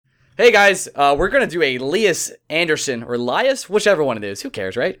Hey guys, we're gonna do a Lias Anderson or Lias, whichever one it is. Who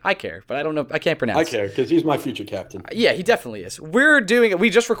cares, right? I care, but I don't know. I can't pronounce. I care because he's my future captain. Yeah, he definitely is. We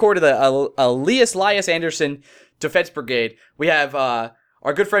just recorded a Lias Anderson Defense Brigade. We have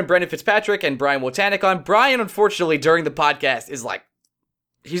our good friend Brendan Fitzpatrick and Brian Wojtanek on. Brian, unfortunately, during the podcast is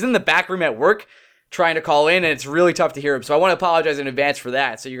he's in the back room at work trying to call in, and it's really tough to hear him. So I want to apologize in advance for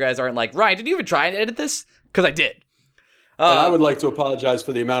that, so you guys aren't like, Ryan, did you even try and edit this? Because I did. And I would like to apologize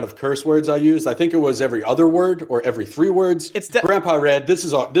for the amount of curse words I used. I think it was every other word or every 3 words. Grandpa Red, this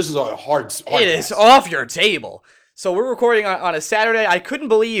is a hard it is off your table. So we're recording on a Saturday. I couldn't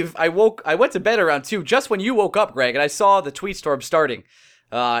believe I went to bed around 2 just when you woke up, Greg, and I saw the tweet storm starting.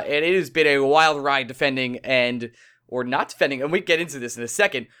 And it has been a wild ride defending or not defending, and we get into this in a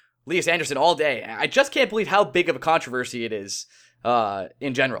second, Lias Anderson all day. I just can't believe how big of a controversy it is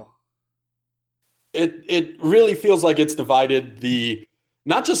in general. It really feels like it's divided it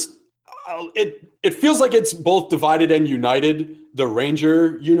feels like it's both divided and united the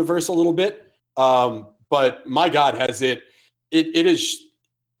Ranger universe a little bit. But my God, it is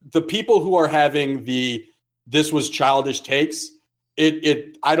the people who are having this was childish takes.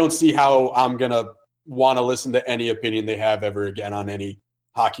 I don't see how I'm going to want to listen to any opinion they have ever again on any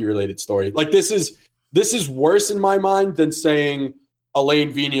hockey related story. Like this is worse in my mind than saying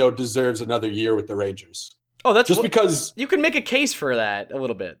Alain Vigneault deserves another year with the Rangers. Oh, that's just because you can make a case for that a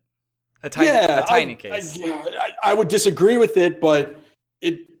little bit. A tiny case. I would disagree with it, but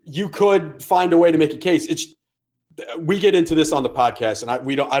you could find a way to make a case. We get into this on the podcast, and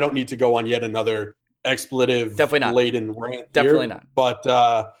I don't need to go on yet another expletive laden rant. Definitely not. But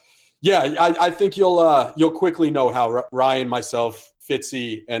I think you'll quickly know how Ryan, myself,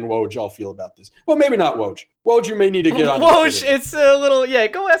 Fitzy, and Woj all feel about this. Well, maybe not Woj. Woj, you may need to get on. Woj, it's a little,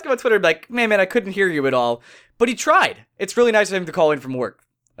 go ask him on Twitter. Like, man, I couldn't hear you at all. But he tried. It's really nice of him to call in from work.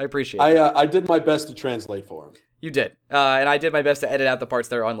 I appreciate it. I did my best to translate for him. You did. And I did my best to edit out the parts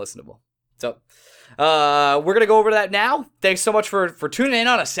that are unlistenable. So, we're going to go over that now. Thanks so much for tuning in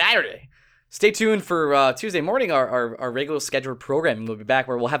on a Saturday. Stay tuned for Tuesday morning, our regular scheduled programming. We'll be back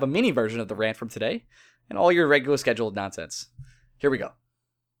where we'll have a mini version of the rant from today and all your regular scheduled nonsense. Here we go.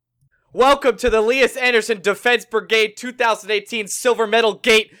 Welcome to the Lias Anderson Defense Brigade 2018 Silver Medal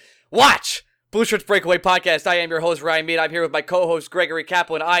Gate Watch Blueshirts Breakaway podcast. I am your host, Ryan Mead. I'm here with my co-host, Gregory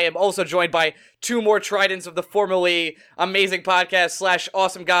Kaplan. I am also joined by 2 more tridents of the formerly amazing podcast /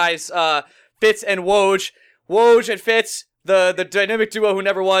 awesome guys, Fitz and Woj. Woj and Fitz, the dynamic duo who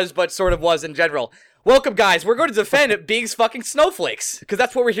never was, but sort of was in general. Welcome, guys. We're going to defend Big's fucking snowflakes, because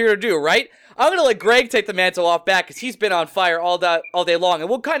that's what we're here to do, right? I'm going to let Greg take the mantle off back, because he's been on fire all day long, and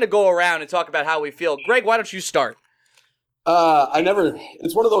we'll kind of go around and talk about how we feel. Greg, why don't you start?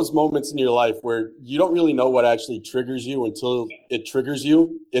 It's one of those moments in your life where you don't really know what actually triggers you until it triggers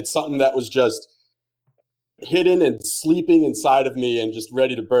you. It's something that was just hidden and sleeping inside of me and just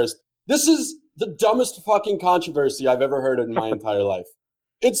ready to burst. This is the dumbest fucking controversy I've ever heard in my entire life.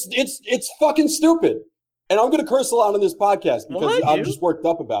 It's fucking stupid. And I'm going to curse a lot on this podcast because I'm just worked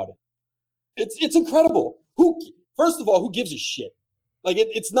up about it. It's incredible. First of all, who gives a shit? Like,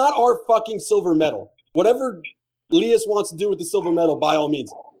 it's not our fucking silver medal. Whatever Lias wants to do with the silver medal, by all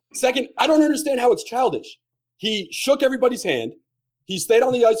means. Second, I don't understand how it's childish. He shook everybody's hand. He stayed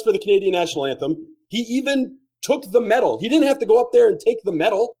on the ice for the Canadian national anthem. He even took the medal. He didn't have to go up there and take the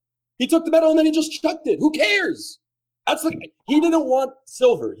medal. He took the medal and then he just chucked it. Who cares? He didn't want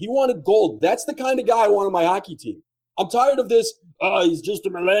silver. He wanted gold. That's the kind of guy I want on my hockey team. I'm tired of this. Oh, he's just a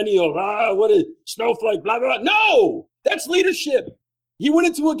millennial. What a snowflake, blah, blah, blah. No, that's leadership. He went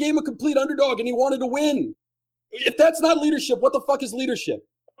into a game a complete underdog and he wanted to win. If that's not leadership, what the fuck is leadership?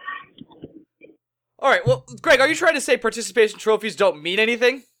 All right, well, Greg, are you trying to say participation trophies don't mean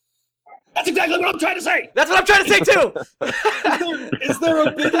anything? That's exactly what I'm trying to say. That's what I'm trying to say, too. Is there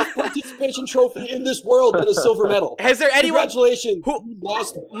a bigger participation trophy in this world than a silver medal? Has there anyone? Congratulations, who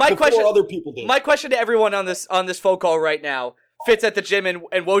lost before other people did. My question to everyone on this phone call right now, Fitz at the gym and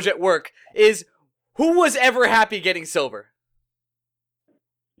Woj at work, is who was ever happy getting silver?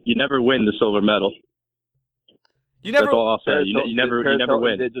 You never win the silver medal. That's all I'll say. You never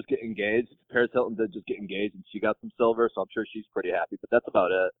win. Did just get engaged. Paris Hilton did just get engaged, and she got some silver, so I'm sure she's pretty happy. But that's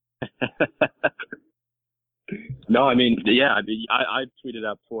about it. No, I mean, I tweeted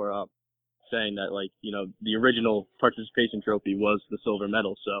out before saying that, like, the original participation trophy was the silver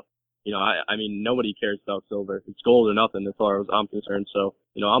medal. So, I mean, nobody cares about silver. It's gold or nothing as far as I'm concerned. So,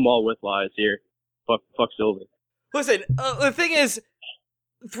 I'm all with Lias here. Fuck silver. Listen, the thing is,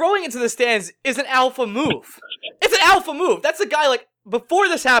 throwing into the stands is an alpha move. It's an alpha move. That's the guy, like, before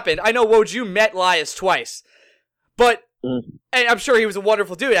this happened, I know, Woj, you met Lias twice. But And I'm sure he was a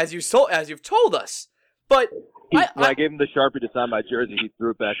wonderful dude, as you've told us. But when I gave him the Sharpie to sign my jersey, he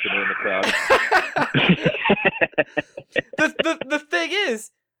threw it back to me in the crowd. the thing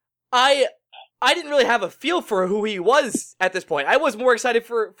is, I didn't really have a feel for who he was at this point. I was more excited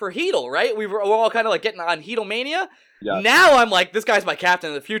for Heedle, right? We were all kind of like getting on Heedle mania. Yeah. Now I'm like, this guy's my captain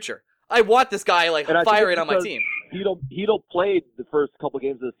in the future. I want this guy like firing on my team. Heedle played the first couple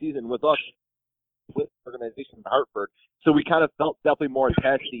games of the season with us, with the organization in Hartford. So we kind of felt definitely more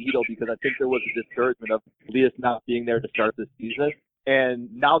attached to Heedle because I think there was a discouragement of Lias not being there to start this season. And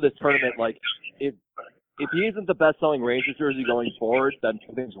now this tournament, like, if he isn't the best-selling Rangers jersey going forward, then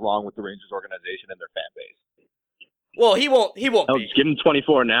something's wrong with the Rangers organization and their fan base. Well, he won't be. Just give him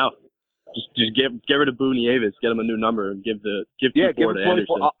 24 now. Just get rid of Boo Nieves, get him a new number, and give 24 to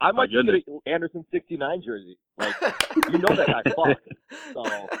Anderson. I might just get an Anderson 69 jersey. Like, you know that guy fucked. So.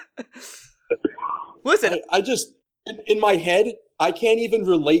 Listen, I just in my head, I can't even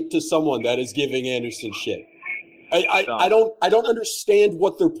relate to someone that is giving Anderson shit. I don't understand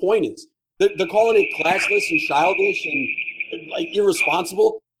what their point is. They're calling it classless and childish and like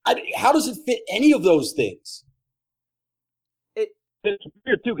irresponsible. How does it fit any of those things? It's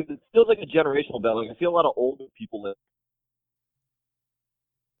weird too because it feels like a generational battle. I feel a lot of older people in. I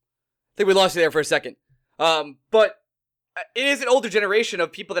think we lost you there for a second. But it is an older generation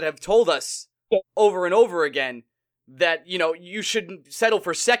of people that have told us over and over again that, you know, you shouldn't settle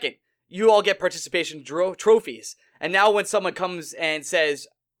for second. You all get participation trophies. And now when someone comes and says,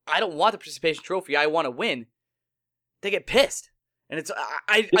 I don't want the participation trophy, I want to win, they get pissed. And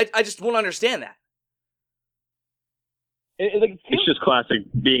I just won't understand that. It's just classic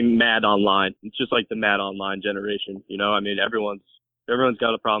being mad online. It's just like the mad online generation, you know? I mean, everyone's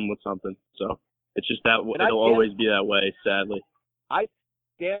got a problem with something. So it's just that it'll always be that way, sadly. I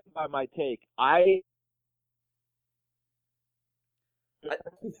stand by my take. And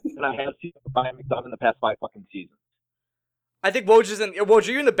I have seen Brian McDonough in the past 5 fucking seasons. I think Woj,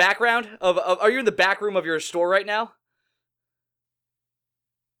 are you in the background are you in the back room of your store right now?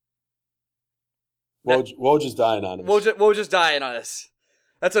 Woj is dying on us. Woj is dying on us.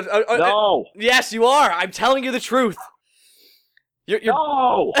 That's no. Yes, you are. I'm telling you the truth. You're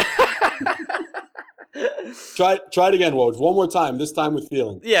No. Try it again, Woj. One more time. This time with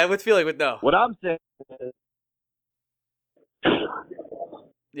feeling. Yeah, with feeling. With no. What I'm saying is,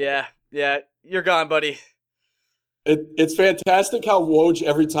 yeah, you're gone, buddy. It's fantastic how Woj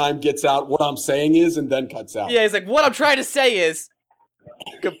every time gets out what I'm saying is and then cuts out. Yeah, he's like, what I'm trying to say is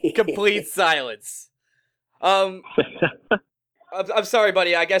complete silence. I'm sorry,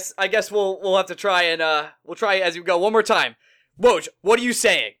 buddy. I guess we'll have to try and we'll try as you go one more time. Woj, what are you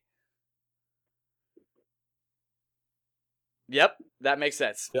saying? Yep, that makes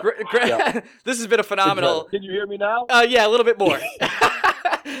sense. Yep. Yep. This has been a phenomenal. Can you hear me now? Yeah, a little bit more.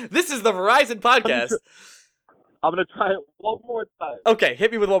 This is the Verizon podcast. I'm gonna try it one more time. Okay,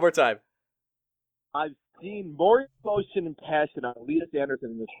 hit me with one more time. I've seen more emotion and passion out of Lias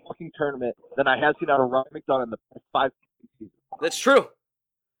Anderson in this fucking tournament than I have seen out of Ryan McDonough in the past 5 seasons. That's true.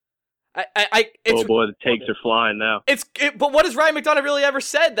 Oh boy, the takes are flying now. But what has Ryan McDonough really ever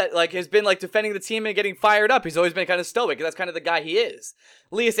said that like has been like defending the team and getting fired up? He's always been kind of stoic. That's kind of the guy he is.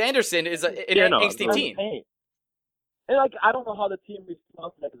 Lias Anderson is an angsty teen. And like I don't know how the team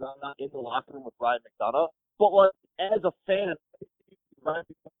responds to that because I'm not in the locker room with Ryan McDonough. But like as a fan, Ryan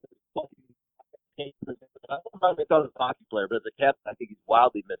McDonough is Ryan McDonough's a hockey player, but as a captain, I think he's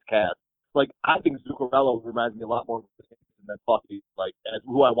wildly miscast. Like I think Zuccarello reminds me a lot more of than fucking like as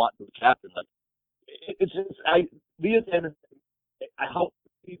who I want to be captain. Like it's just Lias Anderson. I hope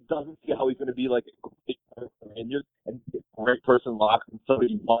he doesn't see how he's going to be like a great person and be a great person locked and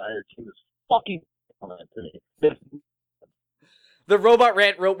somebody you want on your team is fucking to me. The robot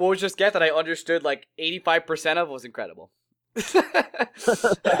rant what was just get that I understood like 85% of was incredible.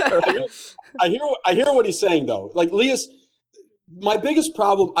 I hear what he's saying though. Like Lias, my biggest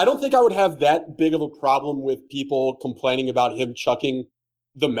problem, I don't think I would have that big of a problem with people complaining about him chucking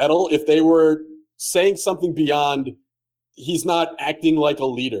the medal if they were saying something beyond he's not acting like a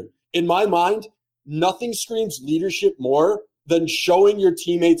leader. In my mind, nothing screams leadership more than showing your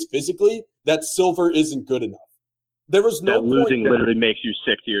teammates physically that silver isn't good enough. There was no losing literally makes you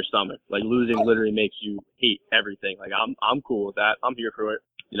sick to your stomach. Like losing literally makes you hate everything. Like I'm cool with that. I'm here for it.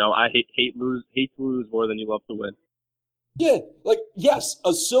 You know, I hate to lose more than you love to win. Yeah, like, yes,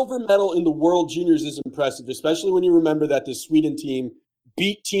 a silver medal in the World Juniors is impressive, especially when you remember that the Sweden team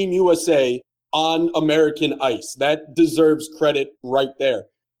beat Team USA on American ice. That deserves credit right there.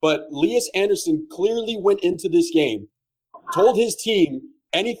 But Lias Anderson clearly went into this game, told his team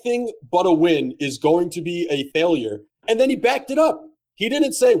anything but a win is going to be a failure, And then he backed it up. He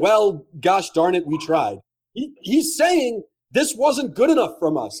didn't say, well, gosh darn it, we tried. He's saying this wasn't good enough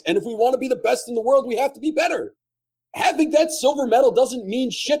from us. And if we want to be the best in the world, we have to be better. Having that silver medal doesn't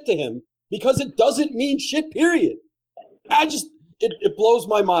mean shit to him because it doesn't mean shit, period. It blows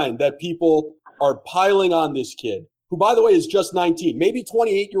my mind that people are piling on this kid, who, by the way, is just 19. Maybe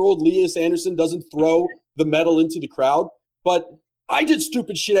 28-year-old Lias Anderson doesn't throw the medal into the crowd, but I did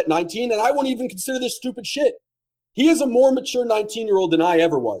stupid shit at 19, and I won't even consider this stupid shit. He is a more mature 19-year-old than I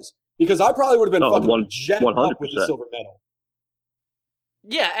ever was, because I probably would have been fucking jacked up with the silver medal.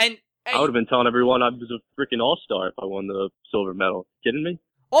 Yeah, and I would have been telling everyone I was a freaking all-star if I won the silver medal. Kidding me?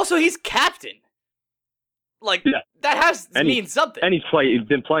 Also, he's captain. Like, that has to mean something. And he's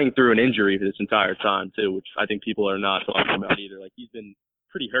been playing through an injury this entire time, too, which I think people are not talking about either. Like, he's been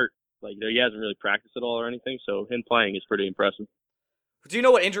pretty hurt. Like, he hasn't really practiced at all or anything, so him playing is pretty impressive. Do you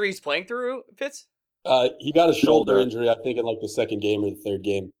know what injury he's playing through, Fitz? He got a shoulder injury, I think, in like the second game or the third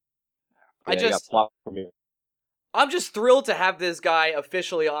game. I'm just thrilled to have this guy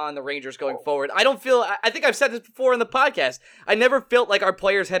officially on the Rangers going forward. I think I've said this before in the podcast. I never felt like our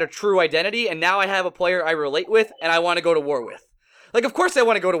players had a true identity, and now I have a player I relate with and I want to go to war with. Like, of course I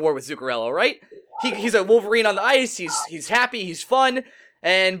want to go to war with Zuccarello, right? He's a Wolverine on the ice. He's happy. He's fun.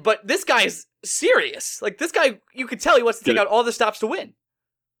 But this guy is serious. Like, this guy, you could tell he wants to take out all the stops to win.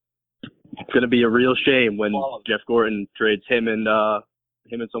 It's going to be a real shame when Jeff Gorton trades him and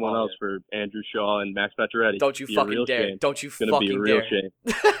someone else for Andrew Shaw and Max Pacioretty. Don't you fucking dare. Shame. Don't you fucking dare. It's going to be a real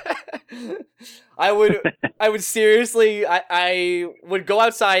shame. I would seriously, I would go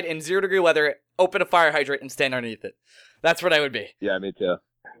outside in 0-degree weather, open a fire hydrant, and stand underneath it. That's what I would be. Yeah, me too.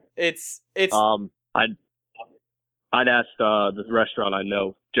 It's. I'd ask the restaurant I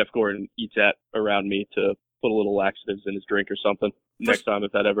know Jeff Gordon eats at around me to put a little laxatives in his drink or something next time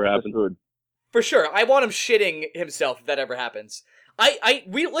if that ever happens. For sure. I want him shitting himself if that ever happens.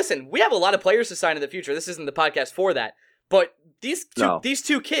 We have a lot of players to sign in the future. This isn't the podcast for that. But these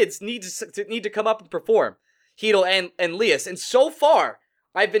two kids need to come up and perform. Hedel and Lias. And so far,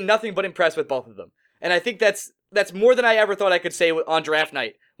 I've been nothing but impressed with both of them. And I think that's more than I ever thought I could say on draft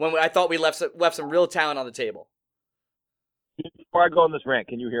night when I thought we left some real talent on the table. Before I go on this rant,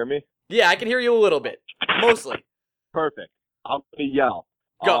 can you hear me? Yeah, I can hear you a little bit. Mostly. Perfect. I'm going to yell.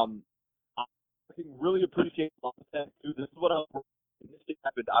 Go. I really appreciate that, too. This is what this thing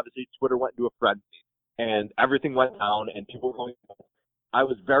happened. Obviously, Twitter went into a frenzy, and everything went down, and people were going. I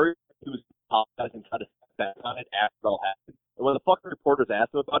was very confused and try to step back on it after it all happened. And when the fucking reporters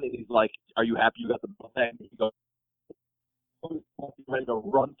asked him about it, he's like, "Are you happy you got the ball back?" And he goes, "Ready to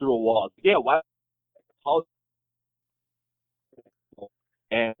run through a wall." Yeah, why?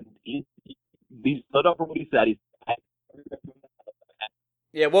 And he stood up for what he said.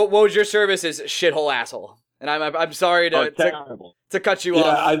 Yeah, what was your service is shithole asshole. And I'm sorry to cut you off.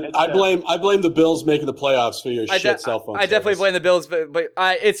 Yeah, I blame the Bills making the playoffs for your shit cell phone. I definitely blame the Bills, but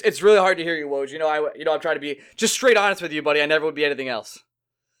it's really hard to hear you, Woj. You know, I'm trying to be just straight honest with you, buddy. I never would be anything else.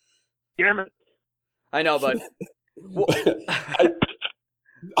 Damn it. I know, but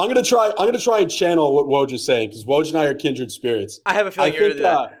I'm gonna try and channel what Woj is saying because Woj and I are kindred spirits. I have a feeling you're gonna do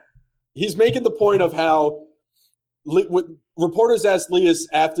that. He's making the point of how reporters asked Lias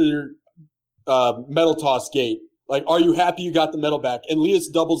after medal toss gate, like, "Are you happy you got the medal back?" And Lias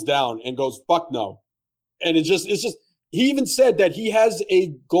doubles down and goes, "Fuck no." And it's just. He even said that he has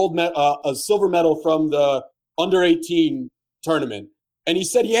a a silver medal from the under-18 tournament, and he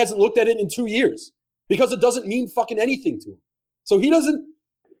said he hasn't looked at it in 2 years because it doesn't mean fucking anything to him. So he doesn't.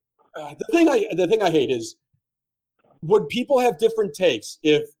 The thing I hate is, would people have different takes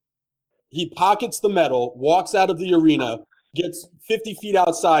if he pockets the medal, walks out of the arena, gets 50 feet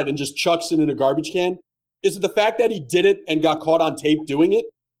outside, and just chucks it in a garbage can? Is it the fact that he did it and got caught on tape doing it?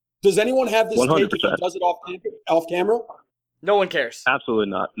 Does anyone have this 100%. tape if he does it off camera? No one cares. Absolutely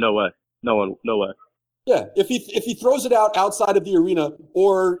not. No way. No way. Yeah, if he throws it outside of the arena,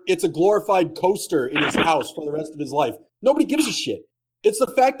 or it's a glorified coaster in his house for the rest of his life, nobody gives a shit. It's the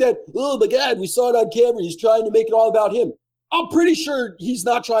fact that, oh my God, we saw it on camera. He's trying to make it all about him. I'm pretty sure he's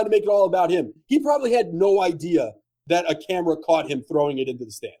not trying to make it all about him. He probably had no idea that a camera caught him throwing it into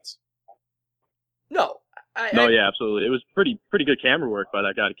the stands. No. Yeah, absolutely. It was pretty good camera work by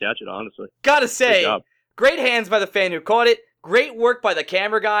that guy to catch it, honestly. Gotta say, great hands by the fan who caught it. Great work by the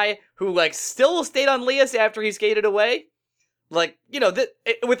camera guy who, still stayed on Lias after he skated away.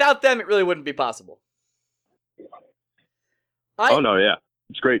 Without them, it really wouldn't be possible.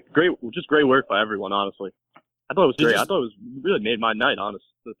 It's great, just great work by everyone. Honestly, I thought it was great. I thought it was really made my night. Honestly,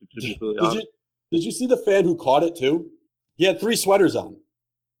 did you see the fan who caught it too? He had 3 sweaters on.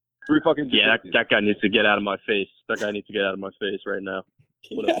 3 fucking Yeah, jerseys. that guy needs to get out of my face. That guy needs to get out of my face right now.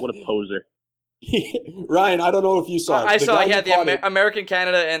 What a poser. Ryan, I don't know if you saw it. I saw guy he who had caught the it- American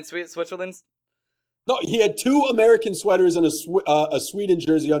Canada and Switzerland's. No, he had 2 American sweaters and a Sweden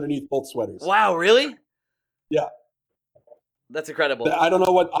jersey underneath both sweaters. Wow, really? Yeah. That's incredible. I don't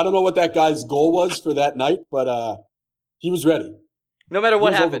know what that guy's goal was for that night, but he was ready. No matter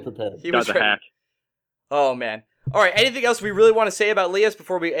what he was happened, over-prepared. he Got was the ready. hack. Oh man! All right. Anything else we really want to say about Lias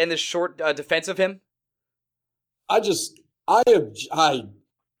before we end this short defense of him? I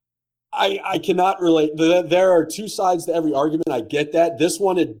cannot relate. There are 2 sides to every argument. I get that. This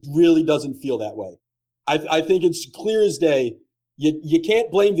one, it really doesn't feel that way. I think it's clear as day. You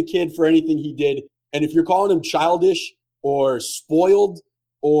can't blame the kid for anything he did. And if you're calling him childish or spoiled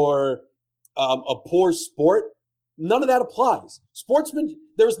or a poor sport, none of that applies.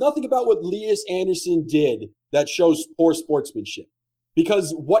 There's nothing about what Lias Andersson did that shows poor sportsmanship,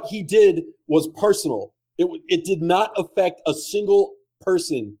 because what he did was personal. It did not affect a single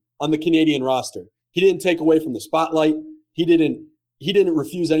person on the Canadian roster. He didn't take away from the spotlight. He didn't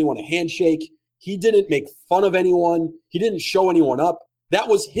refuse anyone a handshake. He didn't make fun of anyone. He didn't show anyone up. That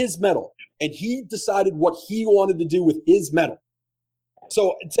was his medal, and he decided what he wanted to do with his medal.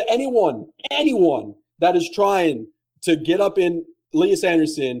 So to anyone that is trying to get up in Lias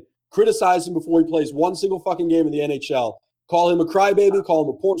Andersson, criticize him before he plays one single fucking game in the NHL, call him a crybaby, call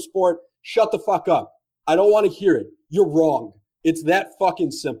him a poor sport, shut the fuck up. I don't want to hear it. You're wrong. It's that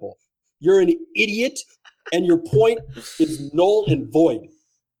fucking simple. You're an idiot, and your point is null and void.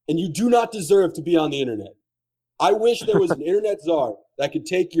 And you do not deserve to be on the internet. I wish there was an internet czar that could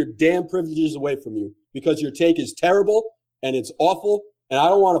take your damn privileges away from you, because your take is terrible and it's awful, and I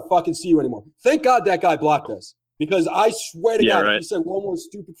don't want to fucking see you anymore. Thank God that guy blocked us, because I swear to God, right. if he said one more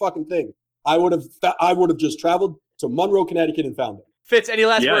stupid fucking thing, I would have just traveled to Monroe, Connecticut, and found him. Fitz, any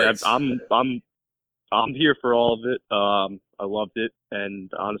last words? I'm here for all of it. I loved it,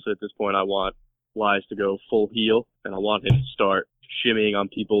 and honestly, at this point, I want Lias to go full heel, and I want him to start shimmying on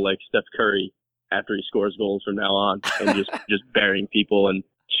people like Steph Curry after he scores goals from now on, and just burying people and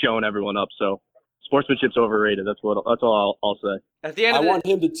showing everyone up. So sportsmanship's overrated. That's all I'll say. At the end I of want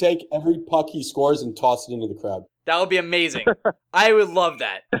him to take every puck he scores and toss it into the crowd. that would be amazing. I would love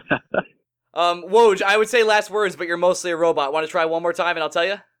that. Woj, I would say last words, but you're mostly a robot. Want to try one more time, and I'll tell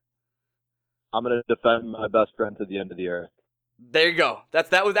you. I'm going to defend my best friend to the end of the earth. There you go.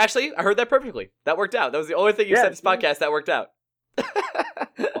 That was actually, I heard that perfectly. That worked out. That was the only thing you said in this podcast that worked out. Fucking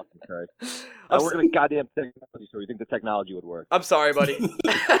Christ. I work in a goddamn technology store. You think the technology would work? I'm sorry, buddy.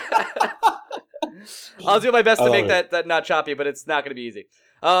 I'll do my best to make it. that not choppy, but it's not going to be easy.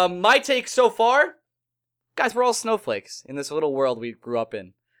 My take so far, guys, we're all snowflakes in this little world we grew up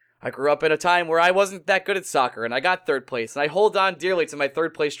in. I grew up in a time where I wasn't that good at soccer, and I got 3rd place, and I hold on dearly to my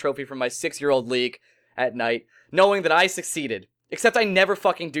 3rd place trophy from my 6-year-old league at night, knowing that I succeeded. Except I never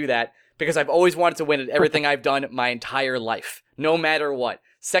fucking do that, because I've always wanted to win at everything I've done my entire life, no matter what.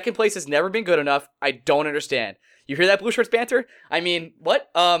 2nd place has never been good enough. I don't understand. You hear that, Blueshirts banter? I mean,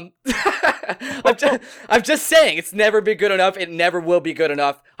 what? I'm just saying, it's never been good enough. It never will be good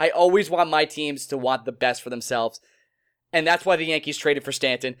enough. I always want my teams to want the best for themselves. And that's why the Yankees traded for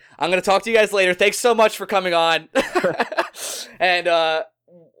Stanton. I'm going to talk to you guys later. Thanks so much for coming on. And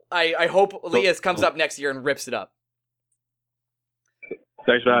I hope Lias comes up next year and rips it up.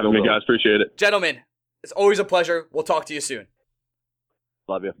 Thanks for having me, guys. Appreciate it. Gentlemen, it's always a pleasure. We'll talk to you soon.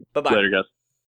 Love you. Bye-bye. Later, guys.